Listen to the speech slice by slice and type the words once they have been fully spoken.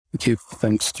Give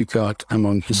thanks to God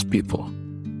among his people.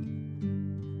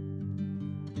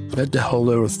 Let the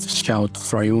whole earth shout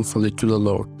triumphantly to the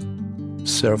Lord.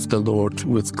 Serve the Lord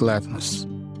with gladness.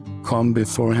 Come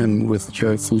before him with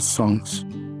joyful songs.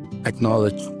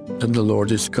 Acknowledge that the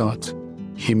Lord is God.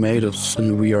 He made us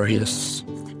and we are his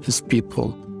people,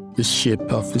 the sheep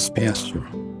of his pasture.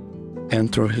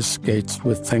 Enter his gates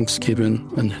with thanksgiving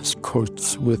and his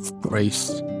courts with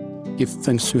praise. Give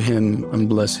thanks to him and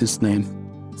bless his name.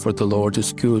 For the Lord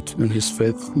is good, and his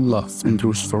faithful love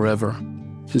endures forever,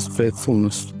 his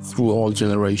faithfulness through all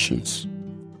generations.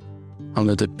 And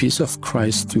let the peace of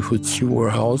Christ, to which you were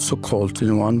also called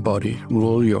in one body,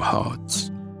 rule your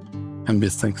hearts, and be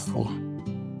thankful.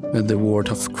 Let the word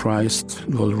of Christ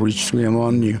dwell richly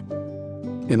among you,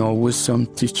 in all wisdom,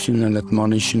 teaching and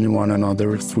admonishing one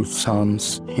another through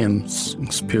psalms, hymns,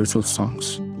 and spiritual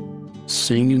songs,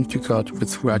 singing to God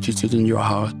with gratitude in your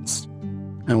hearts.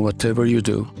 And whatever you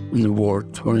do, in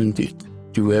word or in deed,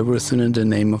 do everything in the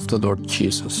name of the Lord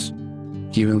Jesus,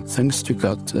 giving thanks to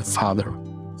God the Father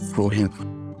through him.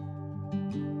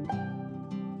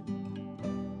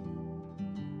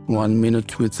 1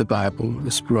 Minute with the Bible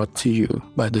is brought to you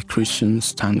by the Christian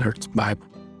Standard Bible.